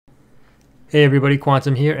Hey everybody,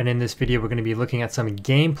 Quantum here, and in this video we're going to be looking at some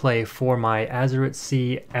gameplay for my AZURITE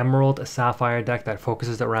C Emerald Sapphire deck that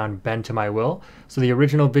focuses around Bend to My Will. So the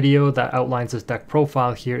original video that outlines this deck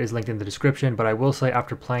profile here is linked in the description, but I will say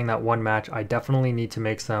after playing that one match I definitely need to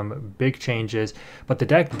make some big changes, but the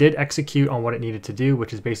deck did execute on what it needed to do,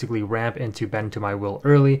 which is basically ramp into Bend to My Will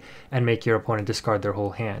early and make your opponent discard their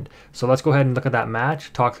whole hand. So let's go ahead and look at that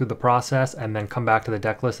match, talk through the process, and then come back to the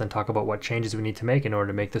deck list and talk about what changes we need to make in order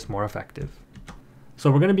to make this more effective. So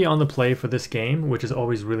we're going to be on the play for this game, which is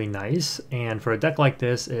always really nice, and for a deck like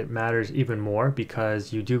this it matters even more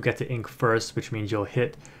because you do get to ink first, which means you'll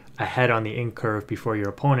hit ahead on the ink curve before your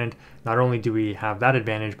opponent. Not only do we have that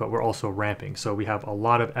advantage, but we're also ramping, so we have a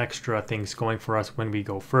lot of extra things going for us when we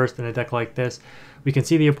go first in a deck like this. We can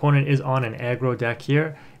see the opponent is on an aggro deck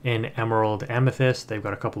here in Emerald Amethyst. They've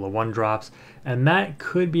got a couple of 1-drops, and that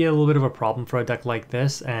could be a little bit of a problem for a deck like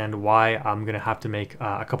this, and why I'm going to have to make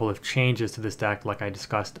a couple of changes to this deck like I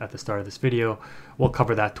discussed at the start of this video. We'll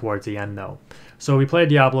cover that towards the end though. So we play a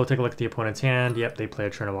Diablo, take a look at the opponent's hand. Yep, they play a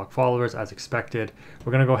Chernobog Followers as expected.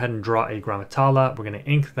 We're going to go ahead and draw a Grammatala. We're going to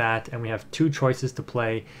ink that, and we have two choices to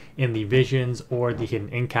play in the Visions or the Hidden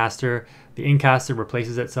Inkcaster. The Inkcaster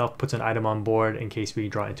replaces itself, puts an item on board in case we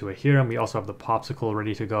draw into a Hiram. We also have the Popsicle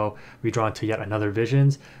ready to go. We draw into yet another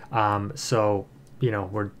Visions. So, you know,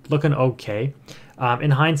 we're looking okay.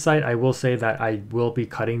 In hindsight, I will say that I will be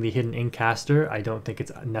cutting the Hidden Inkcaster. I don't think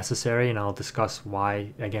it's necessary, and I'll discuss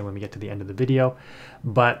why again when we get to the end of the video.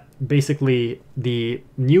 But basically, the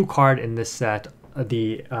new card in this set,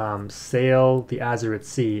 the Sail, the AZURITE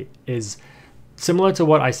C, is similar to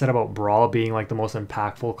what I said about Brawl being like the most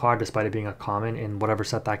impactful card despite it being a common in whatever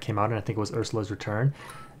set that came out in. I think it was Ursula's Return.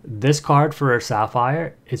 This card for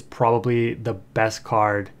Sapphire is probably the best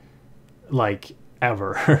card like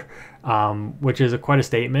ever, which is quite a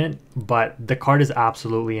statement, but the card is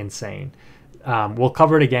absolutely insane. We'll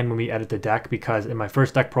cover it again when we edit the deck, because in my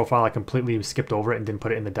first deck profile I completely skipped over it and didn't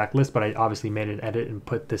put it in the deck list, but I obviously made an edit and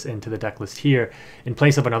put this into the deck list here in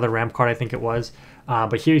place of another ramp card, I think it was.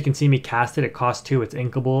 But here you can see me cast it. It costs 2, it's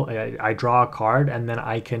inkable. I draw a card and then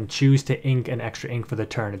I can choose to ink an extra ink for the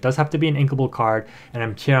turn. It does have to be an inkable card, and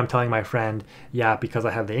I'm telling my friend, yeah, because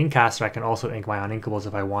I have the Inkcaster I can also ink my uninkables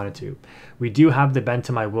if I wanted to. We do have the Bend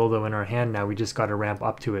to My Will though in our hand now. We just got to ramp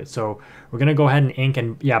up to it. So we're going to go ahead and ink,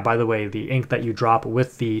 and yeah, by the way, the ink that you drop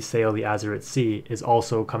with the Sail, the AZURITE C, is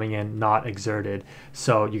also coming in not exerted,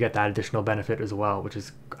 so you get that additional benefit as well, which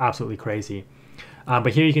is absolutely crazy.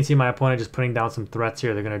 But here you can see my opponent just putting down some threats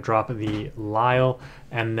here. They're going to drop the Lyle,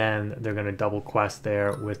 and then they're going to double quest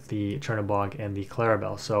there with the Chernobog and the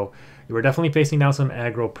Clarabelle. So we're definitely facing down some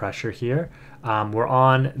aggro pressure here. We're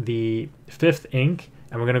on the 5th ink,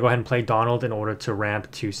 and we're going to go ahead and play Donald in order to ramp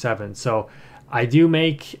to 7. So I do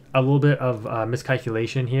make a little bit of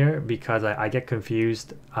miscalculation here because I get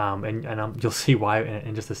confused, and you'll see why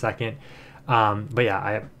in just a second. But yeah,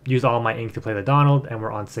 I used all my ink to play the Donald, and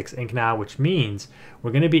we're on 6 ink now, which means we're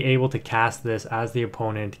going to be able to cast this as the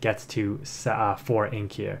opponent gets to 4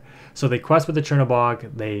 ink here. So they quest with the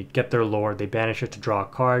Chernobog, they get their lore, they banish it to draw a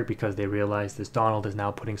card because they realize this Donald is now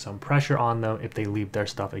putting some pressure on them if they leave their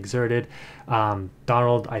stuff exerted.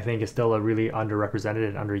 Donald, I think, is still a really underrepresented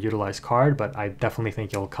and underutilized card, but I definitely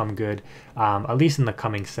think it'll come good, at least in the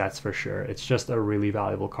coming sets for sure. It's just a really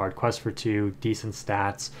valuable card. Quest for 2, decent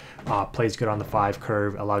stats, plays good on the 5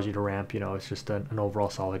 curve, allows you to ramp. You know, it's just an overall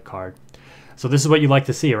solid card. So this is what you like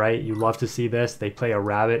to see, right? You love to see this. They play a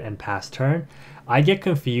rabbit and pass turn. I get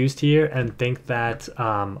confused here and think that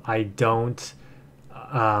I don't,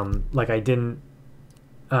 like I didn't,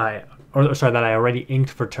 or sorry, that I already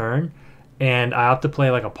inked for turn, and I have to play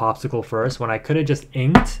like a Popsicle first when I could have just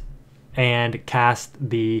inked and cast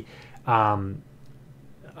the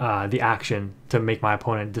action to make my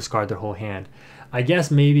opponent discard their whole hand. I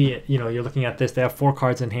guess maybe, you know, you're looking at this, they have 4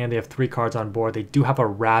 cards in hand, they have 3 cards on board, they do have a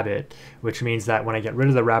rabbit, which means that when I get rid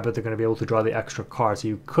of the rabbit, they're going to be able to draw the extra card. So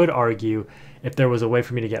you could argue, if there was a way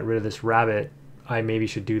for me to get rid of this rabbit, I maybe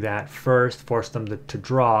should do that first, force them to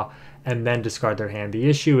draw, and then discard their hand. The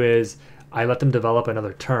issue is, I let them develop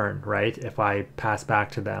another turn, right, if I pass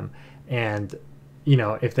back to them. And, you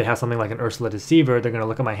know, if they have something like an Ursula Deceiver, they're going to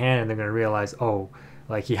look at my hand and they're going to realize, oh,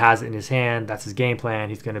 like he has it in his hand, that's his game plan,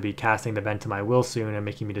 he's going to be casting the Bend to My Will soon and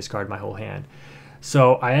making me discard my whole hand.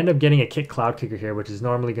 So I end up getting a Kit Cloud Kicker here, which is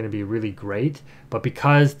normally going to be really great, but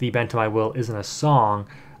because the Bend to My Will isn't a song,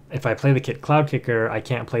 if I play the Kit Cloud Kicker, I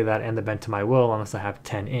can't play that and the Bend to My Will unless I have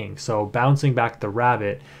 10 ink. So bouncing back the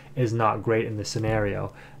rabbit is not great in this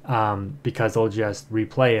scenario, because they'll just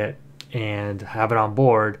replay it and have it on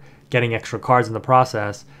board, getting extra cards in the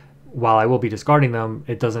process. While I will be discarding them,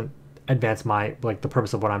 it doesn't advance my, like, the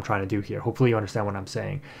purpose of what I'm trying to do here. Hopefully you understand what I'm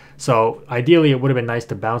saying. So ideally it would have been nice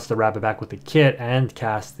to bounce the rabbit back with the kit and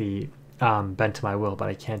cast the Bend to My Will, but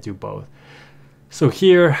I can't do both. So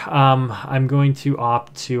here I'm going to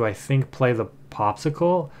opt to, I think, play the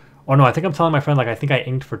Popsicle. Or no, I think I'm telling my friend, like, I think I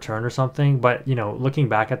inked for turn or something. But, you know, looking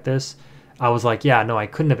back at this, I was like, yeah, no, I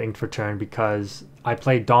couldn't have inked for turn because I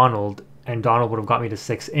played Donald, and Donald would have got me to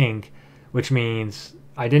 6 ink, which means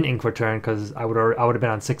I didn't ink for turn because I would have been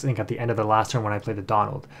on 6 ink at the end of the last turn when I played the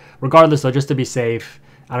Donald. Regardless, though, just to be safe,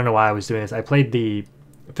 I don't know why I was doing this. I played the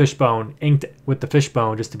Fishbone, inked with the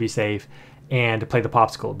Fishbone just to be safe, and to play the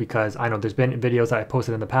Popsicle, because I know there's been videos that I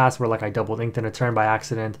posted in the past where, like, I double inked in a turn by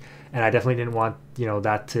accident, and I definitely didn't want, you know,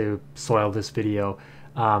 that to soil this video.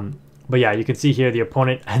 But yeah, you can see here the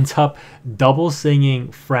opponent ends up double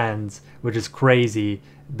singing Friends, which is crazy.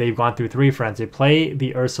 They've gone through 3 Friends. They play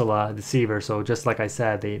the Ursula Deceiver, so just like I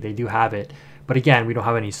said, they do have it. But again, we don't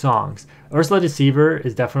have any songs. Ursula Deceiver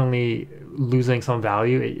is definitely losing some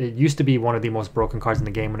value. It used to be one of the most broken cards in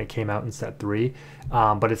the game when it came out in set 3,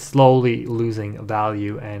 but it's slowly losing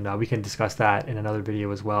value, and we can discuss that in another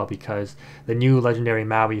video as well, because the new legendary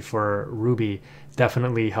Maui for Ruby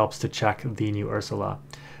definitely helps to check the new Ursula.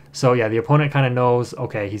 So yeah, the opponent kind of knows,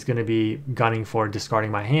 okay, he's going to be gunning for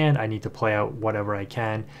discarding my hand. I need to play out whatever I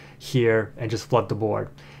can here and just flood the board.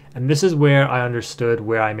 And this is where I understood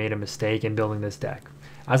where I made a mistake in building this deck.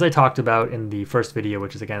 As I talked about in the first video,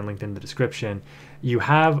 which is again linked in the description, you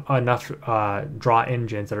have enough draw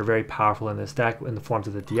engines that are very powerful in this deck in the forms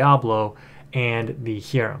of the Diablo and the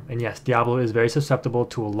Hiram. And yes, Diablo is very susceptible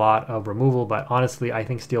to a lot of removal, but honestly, I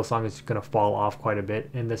think Steel Song is going to fall off quite a bit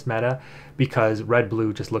in this meta because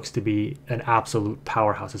Red-Blue just looks to be an absolute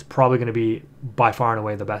powerhouse. It's probably going to be by far and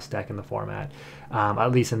away the best deck in the format,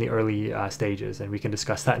 at least in the early stages, and we can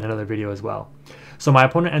discuss that in another video as well. So my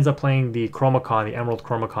opponent ends up playing the Chromacon, the Emerald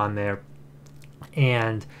Chromacon there,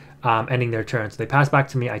 and ending their turn. So they pass back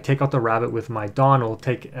to me. I take out the rabbit with my Donald.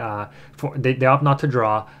 They opt not to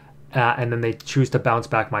draw, and then they choose to bounce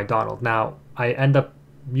back my Donald. Now, I end up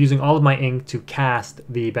using all of my ink to cast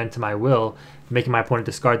the Bend to My Will, making my opponent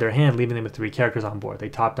discard their hand, leaving them with 3 characters on board. They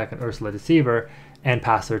top deck an Ursula Deceiver and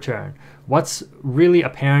pass their turn. What's really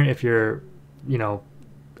apparent if you're, you know,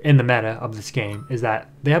 in the meta of this game is that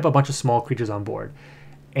they have a bunch of small creatures on board.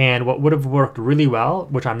 And what would have worked really well,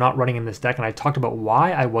 which I'm not running in this deck, and I talked about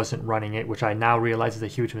why I wasn't running it, which I now realize is a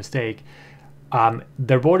huge mistake,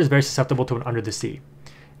 their board is very susceptible to an Under the Sea.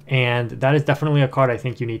 And that is definitely a card I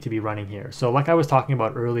think you need to be running here. So like I was talking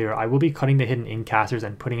about earlier, I will be cutting the hidden Incasters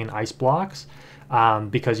and putting in ice blocks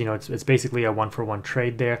because, you know, it's basically a 1-for-1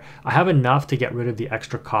 trade there. I have enough to get rid of the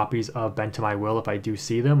extra copies of Bend to My Will if I do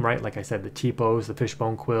see them, right? Like I said, the T-Pos, the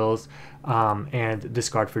Fishbone Quills, and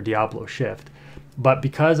discard for Diablo Shift. But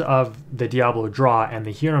because of the Diablo draw and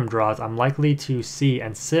the Hiram draws, I'm likely to see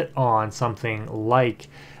and sit on something like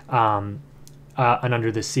an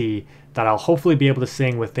Under the Sea that I'll hopefully be able to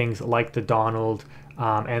sing with things like the Donald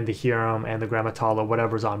and the Hiram and the Grammatala,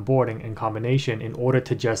 whatever's on board in combination, in order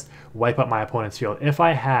to just wipe up my opponent's field. If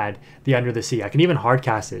I had the Under the Sea, I can even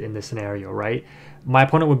hardcast it in this scenario, right? My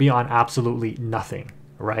opponent would be on absolutely nothing,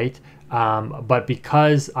 right? But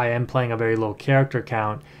because I am playing a very low character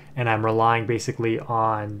count, and I'm relying basically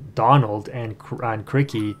on Donald and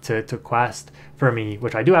Cricky to quest for me,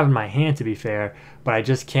 which I do have in my hand to be fair, but I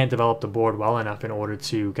just can't develop the board well enough in order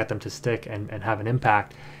to get them to stick and have an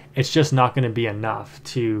impact. It's just not going to be enough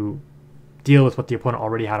to deal with what the opponent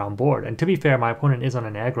already had on board. And to be fair, my opponent is on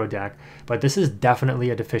an aggro deck, but this is definitely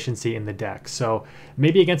a deficiency in the deck. So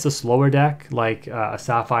maybe against a slower deck, like a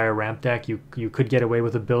Sapphire ramp deck, you could get away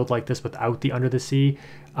with a build like this without the Under the Sea.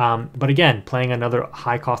 But again, playing another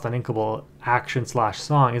high cost uninkable action /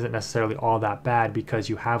 song isn't necessarily all that bad because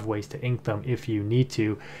you have ways to ink them if you need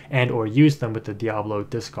to and or use them with the Diablo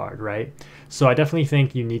discard, right? So I definitely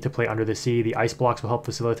think you need to play Under the Sea. The ice blocks will help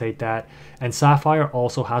facilitate that. And Sapphire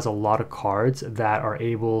also has a lot of cards that are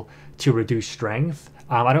able to reduce strength.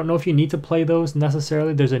 I don't know if you need to play those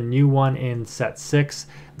necessarily. There's a new one in set 6.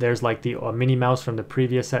 There's like the Minnie Mouse from the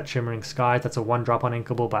previous set, Shimmering Skies. That's a 1-drop on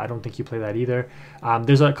inkable, but I don't think you play that either.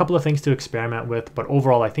 There's a couple of things to experiment with, but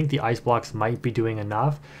overall I think the ice blocks might be doing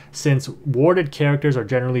enough. Since warded characters are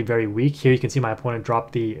generally very weak, here you can see my opponent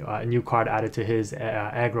drop the new card added to his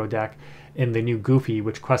aggro deck in the new Goofy,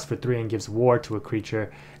 which quests for 3 and gives ward to a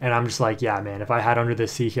creature. And I'm just like, yeah, man, if I had Under the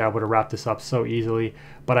Sea here, I would have wrapped this up so easily,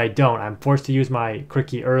 but I don't. I'm forced to use my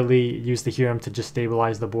Cricky early, use the Hiram to just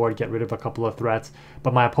stabilize the board, get rid of a couple of threats,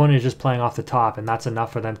 but my opponent is just playing off the top, and that's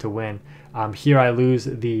enough for them to win. Here I lose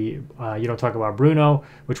the You Don't Talk About Bruno,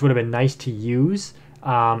 which would have been nice to use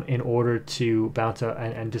in order to bounce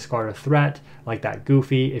and discard a threat like that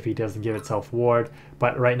Goofy if he doesn't give itself ward.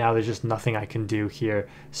 But right now there's just nothing I can do here.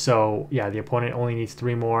 So yeah, the opponent only needs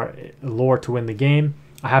 3 more lore to win the game.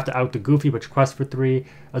 I have to out the Goofy, which quests for 3,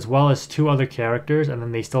 as well as 2 other characters, and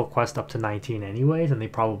then they still quest up to 19 anyways, and they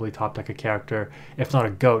probably top deck a character, if not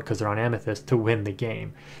a goat, because they're on Amethyst, to win the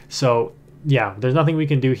game. So yeah, there's nothing we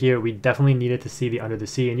can do here. We definitely needed to see the Under the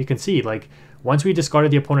Sea, and you can see, like, once we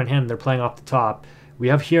discarded the opponent hand, they're playing off the top. We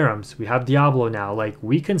have Hurons, we have Diablo now. Like,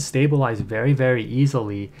 we can stabilize very, very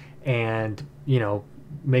easily and, you know,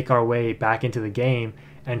 make our way back into the game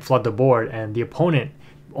and flood the board, and the opponent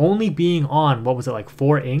only being on, what was it, like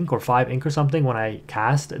 4 ink or 5 ink or something when I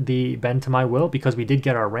cast the Bend to My Will, because we did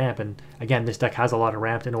get our ramp. And again, this deck has a lot of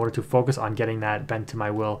ramp in order to focus on getting that Bend to My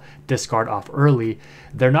Will discard off early.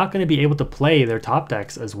 They're not going to be able to play their top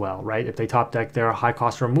decks as well, right? If they top deck their high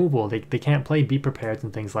cost removal, they can't play Be Prepared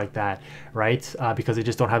and things like that, right? Because they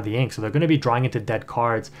just don't have the ink. So they're going to be drawing into dead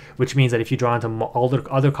cards, which means that if you draw into all the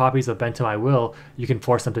other copies of Bend to My Will, you can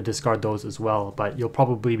force them to discard those as well. But you'll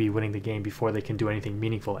probably be winning the game before they can do anything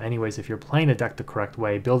meaningful anyways if you're playing the deck the correct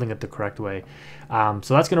way, building it the correct way. So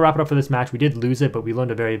that's going to wrap it up for this match. We did lose it, but we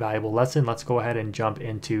learned a very valuable lesson. Let's go ahead and jump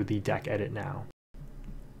into the deck edit now.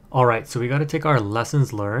 All right, so we got to take our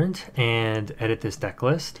lessons learned and edit this deck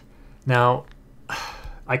list. Now,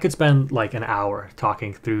 I could spend like an hour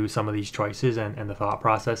talking through some of these choices and the thought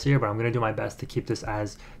process here, but I'm going to do my best to keep this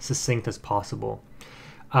as succinct as possible.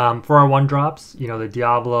 For our 1-drops, you know, the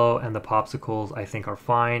Diablo and the Popsicles I think are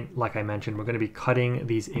fine. Like I mentioned, we're going to be cutting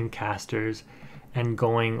these Incasters and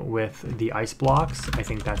going with the Ice Blocks. I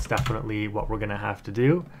think that's definitely what we're going to have to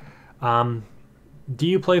do. Do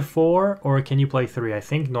you play 4 or can you play 3? I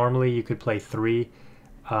think normally you could play 3.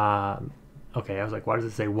 Okay, I was like, why does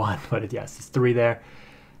it say 1? But yes, it's 3 there.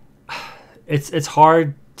 It's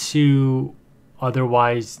hard to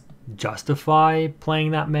otherwise justify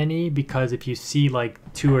playing that many, because if you see like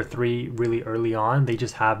 2 or 3 really early on, they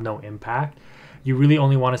just have no impact. You really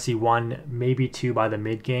only want to see 1, maybe 2 by the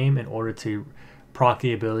mid game in order to proc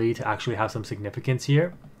the ability to actually have some significance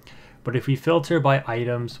here. But if we filter by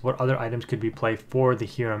items, what other items could we play for the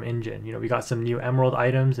Hero engine? You know, we got some new Emerald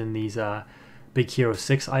items in these Big Hero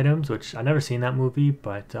 6 items, which I've never seen that movie,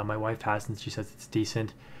 but my wife has, and she says it's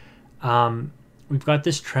decent. We've got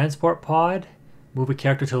this Transport Pod. Move a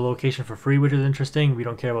character to a location for free, which is interesting. We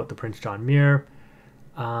don't care about the Prince John Mirror.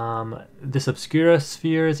 This Obscura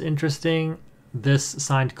Sphere is interesting. This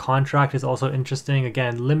Signed Contract is also interesting.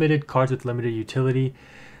 Again, limited cards with limited utility.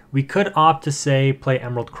 We could opt to say play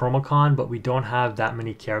Emerald Chromacon, but we don't have that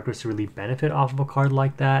many characters to really benefit off of a card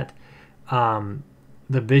like that. The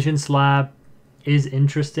Vision Slab is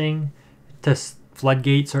interesting to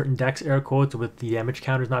floodgate certain decks, air quotes, with the damage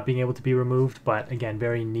counters not being able to be removed, but again,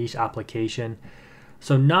 very niche application.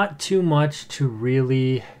 So not too much to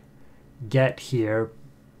really get here.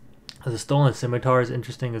 The Stolen Scimitar is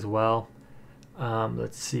interesting as well.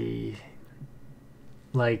 Let's see.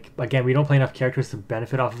 Like, again, we don't play enough characters to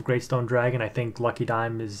benefit off of Greatstone Dragon. I think Lucky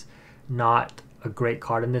Dime is not a great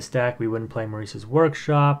card in this deck. We wouldn't play Maurice's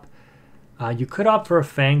Workshop. You could opt for a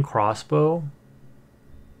Fang Crossbow.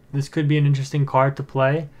 This could be an interesting card to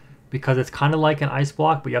play because it's kind of like an Ice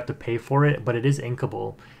Block, but you have to pay for it, but it is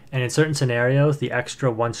inkable. And in certain scenarios, the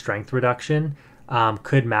extra 1 strength reduction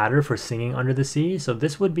could matter for Singing Under the Sea. So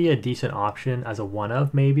this would be a decent option as a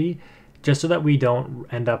 1-of maybe, just so that we don't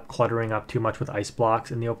end up cluttering up too much with Ice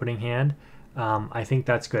Blocks in the opening hand. I think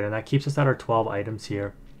that's good, and that keeps us at our 12 items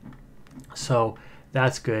here. So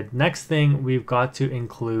that's good. Next thing, we've got to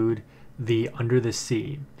include the Under the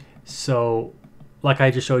Sea. So like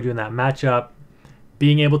I just showed you in that matchup,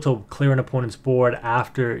 being able to clear an opponent's board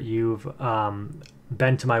after you've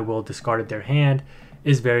Bend to My Will, discarded their hand,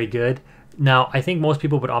 is very good. Now, I think most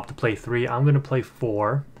people would opt to play 3. I'm going to play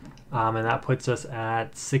 4, and that puts us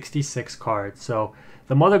at 66 cards. So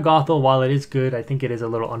the Mother Gothel, while it is good, I think it is a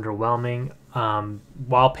little underwhelming.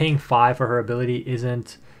 While paying 5 for her ability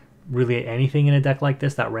isn't really anything in a deck like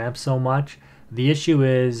this that ramps so much, the issue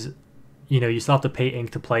is, you know, you still have to pay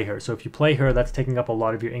ink to play her. So if you play her, that's taking up a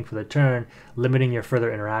lot of your ink for the turn, limiting your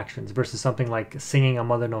further interactions, versus something like Singing A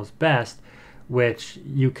Mother Knows Best, which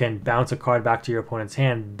you can bounce a card back to your opponent's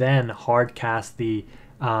hand, then hard cast the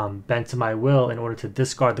Bend to My Will in order to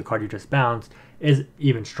discard the card you just bounced, is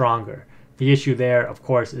even stronger. The issue there, of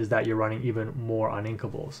course, is that you're running even more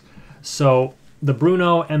uninkables. So the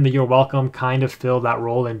Bruno and the You're Welcome kind of fill that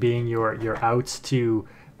role in being your outs to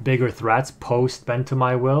bigger threats post Bend to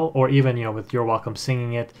My Will, or even, you know, with You're Welcome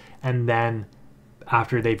singing it, and then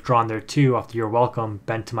after they've drawn their 2 off the You're Welcome,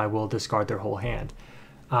 Bend to My Will, discard their whole hand.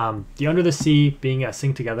 The Under the Sea being a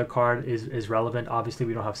sing together card is relevant. Obviously,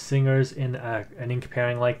 we don't have singers in an ink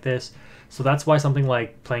pairing like this. So that's why something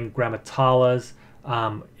like playing Grammatala's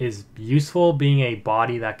is useful, being a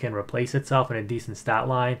body that can replace itself in a decent stat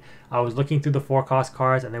line. I was looking through the 4-cost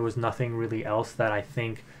cards, and there was nothing really else that I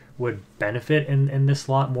think would benefit in this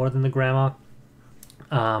slot more than the Grandma.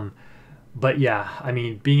 But yeah, I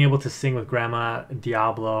mean, being able to sing with Grandma,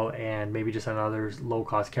 Diablo, and maybe just another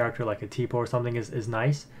low-cost character like a Tipo or something is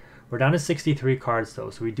nice. We're down to 63 cards though,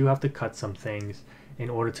 so we do have to cut some things in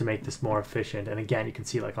order to make this more efficient. And again, you can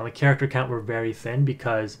see like on the character count, we're very thin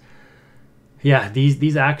because, yeah,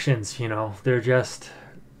 these actions, you know, they're just,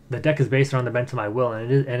 the deck is based on the Bend to My Will, and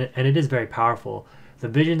it is very powerful. The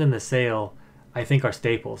Vision and the Sail, I think, are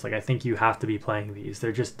staples. Like, I think you have to be playing these.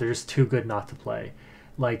 They're just too good not to play.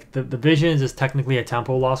 Like the Visions is technically a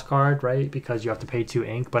tempo loss card, right? Because you have to pay 2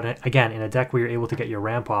 ink. But again, in a deck where you're able to get your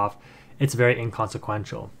ramp off, it's very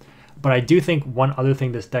inconsequential. But I do think one other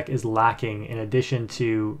thing this deck is lacking, in addition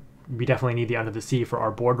to, we definitely need the Under the Sea for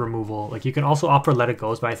our board removal. Like, you can also opt for Let It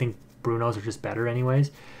Goes, but I think Bruno's are just better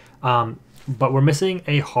anyways. But we're missing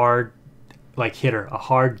a hard like hitter, a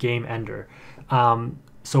hard game ender.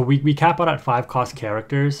 So we cap out at 5-cost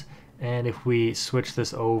characters. And if we switch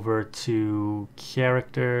this over to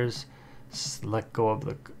characters, let go of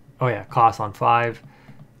the, oh yeah, cost on 5.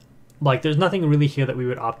 Like, there's nothing really here that we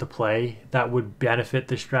would opt to play that would benefit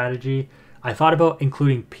the strategy. I thought about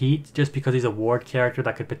including Pete just because he's a ward character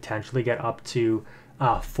that could potentially get up to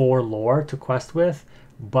 4 lore to quest with,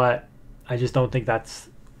 but I just don't think that's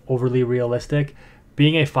overly realistic.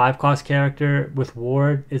 Being a 5-cost character with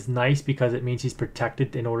ward is nice because it means he's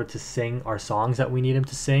protected in order to sing our songs that we need him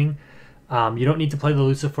to sing. You don't need to play the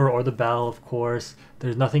Lucifer or the Bell, of course.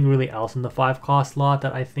 There's nothing really else in the 5-cost slot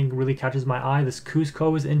that I think really catches my eye. This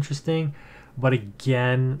Cusco is interesting, but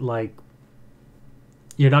again, like,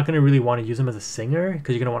 you're not going to really want to use him as a singer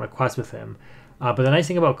because you're going to want to quest with him. But the nice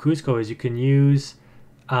thing about Cusco is you can use,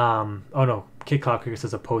 oh no, Kid Cloud Cricket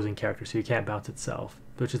says opposing character, so you can't bounce itself,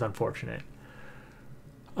 which is unfortunate.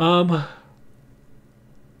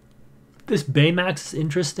 This Baymax is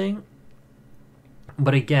interesting.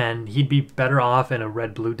 But again, he'd be better off in a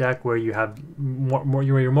red-blue deck where you have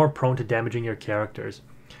you're more prone to damaging your characters.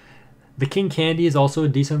 The King Candy is also a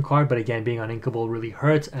decent card, but again, being uninkable really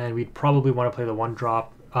hurts, and we'd probably want to play the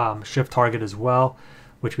 1-drop shift target as well,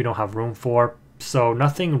 which we don't have room for. So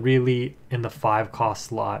nothing really in the 5-cost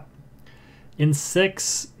slot. In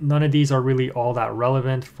 6, none of these are really all that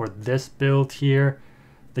relevant for this build here.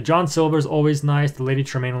 The John Silver is always nice. The Lady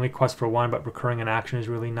Tremaine only quests for 1, but recurring in action is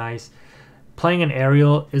really nice. Playing an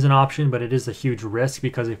Aerial is an option, but it is a huge risk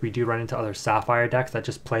because if we do run into other Sapphire decks that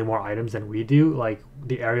just play more items than we do, like,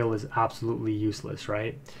 the Aerial is absolutely useless,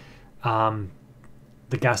 right?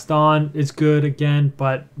 The Gaston is good again,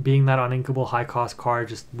 but being that uninkable high-cost card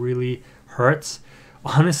just really hurts.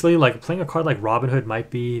 Honestly, like, playing a card like Robin Hood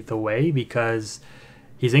might be the way because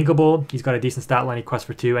he's inkable, he's got a decent stat line, he quests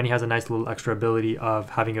for 2, and he has a nice little extra ability of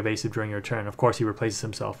having evasive during your turn. Of course, he replaces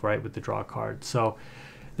himself, right, with the draw card. So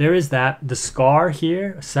there is that. The Scar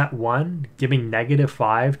here, set 1, giving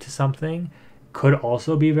 -5 to something could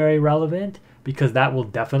also be very relevant because that will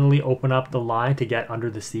definitely open up the line to get Under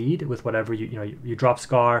the Seed with whatever you drop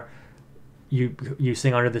Scar, you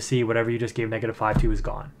sing Under the Sea, whatever you just gave -5 to is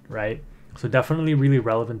gone, right? So definitely really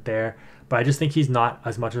relevant there, but I just think he's not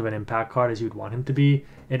as much of an impact card as you'd want him to be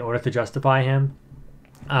in order to justify him.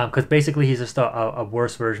 Because basically he's just a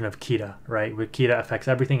worse version of Kita, right? Where Kita affects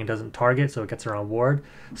everything and doesn't target, so it gets around ward.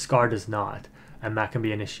 Scar does not, and that can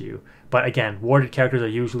be an issue. But again, warded characters are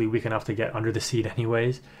usually weak enough to get Under the Seed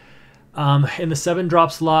anyways. In the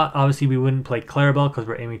 7-drop slot, obviously we wouldn't play Clarabelle because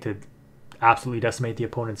we're aiming to absolutely decimate the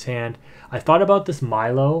opponent's hand. I thought about this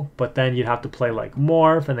Milo, but then you'd have to play like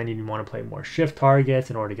Morph, and then you'd want to play more shift targets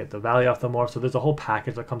in order to get the value off the Morph. So there's a whole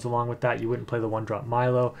package that comes along with that. You wouldn't play the 1-drop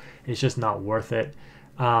Milo. It's just not worth it.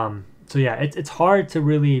 So yeah, it's hard to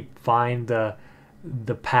really find the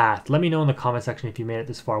path. Let me know in the comment section if you made it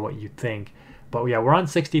this far what you think. But yeah, we're on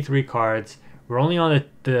 63 cards. We're only on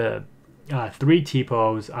the 3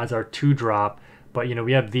 T-Pos as our 2-drop, but you know,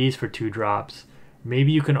 we have these for 2 drops.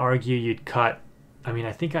 Maybe you can argue you'd cut, I mean,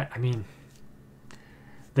 I mean,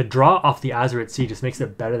 the draw off the Azurite Sea just makes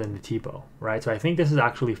it better than the T-Po, right? So I think this is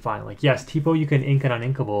actually fine. Like, yes, T-Po you can ink and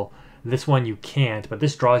uninkable. This one you can't, but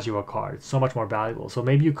this draws you a card. It's so much more valuable. So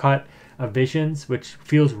maybe you cut a Visions, which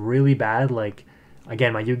feels really bad. Like,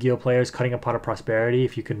 again, my Yu-Gi-Oh players cutting a Pot of Prosperity,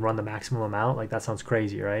 if you can run the maximum amount, like, that sounds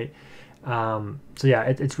crazy, right? So yeah,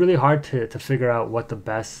 it's really hard to figure out what the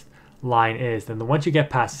best line is, then once you get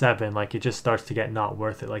past 7, like, it just starts to get not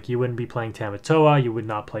worth it. Like, you wouldn't be playing Tamatoa, you would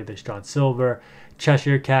not play this John Silver.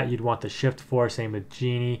 Cheshire Cat, you'd want the shift for, same with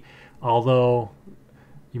Genie, although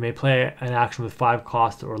you may play an action with 5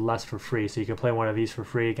 cost or less for free, so you can play one of these for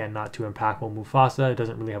free. Again, not too impactful. Mufasa, it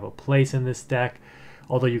doesn't really have a place in this deck,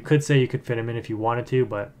 although you could say you could fit him in if you wanted to,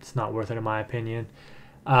 but it's not worth it in my opinion.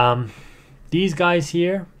 These guys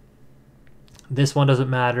here, this one doesn't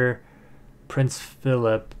matter. Prince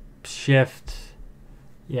Philip, shift.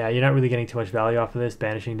 Yeah, you're not really getting too much value off of this,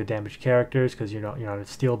 banishing the damaged characters because you're not a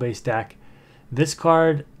steel-based deck. This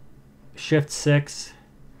card, shift 6.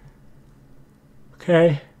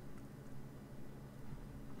 Okay.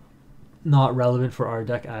 Not relevant for our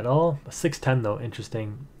deck at all. 6/10 though,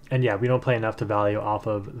 interesting. And yeah, we don't play enough to value off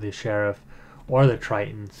of the Sheriff or the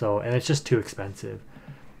Triton, and it's just too expensive.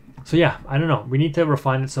 So yeah, I don't know. We need to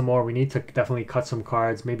refine it some more. We need to definitely cut some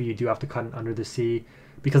cards. Maybe you do have to cut an Under the Sea,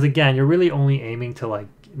 because again, you're really only aiming to, like,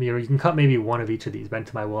 you can cut maybe one of each of these, Bend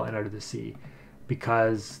to My Will and Under the Sea,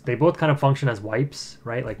 because they both kind of function as wipes,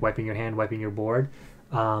 right? Like wiping your hand, wiping your board.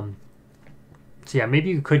 So yeah, maybe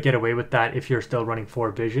you could get away with that if you're still running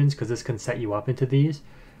 4 visions, because this can set you up into these.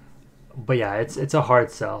 But yeah, it's a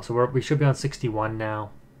hard sell. So we should be on 61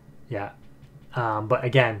 now. Yeah. But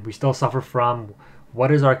again, we still suffer from, what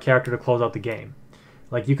is our character to close out the game?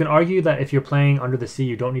 Like, you can argue that if you're playing Under the Sea,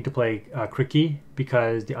 you don't need to play Cricky,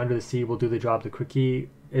 because the Under the Sea will do the job the Cricky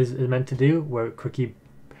is meant to do, where Cricky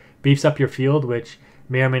beefs up your field, which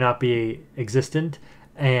may or may not be existent,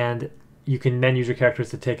 and you can then use your characters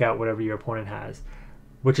to take out whatever your opponent has,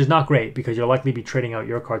 which is not great because you'll likely be trading out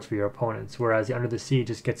your cards for your opponents, whereas the Under the Sea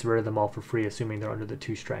just gets rid of them all for free, assuming they're under the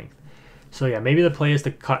 2 strength. So yeah, maybe the play is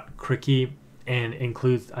to cut Cricky and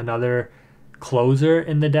include another closer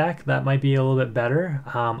in the deck. That might be a little bit better.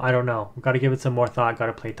 I don't know. We've got to give it some more thought, got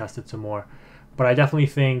to play test it some more. But I definitely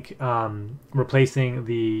think replacing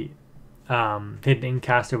the Hidden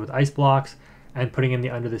Incaster with Ice Blocks and putting in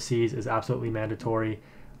the Under the Seas is absolutely mandatory.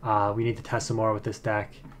 We need to test some more with this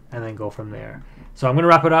deck and then go from there. So I'm going to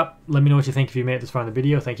wrap it up. Let me know what you think if you made it this far in the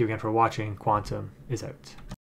video. Thank you again for watching. Quantum is out.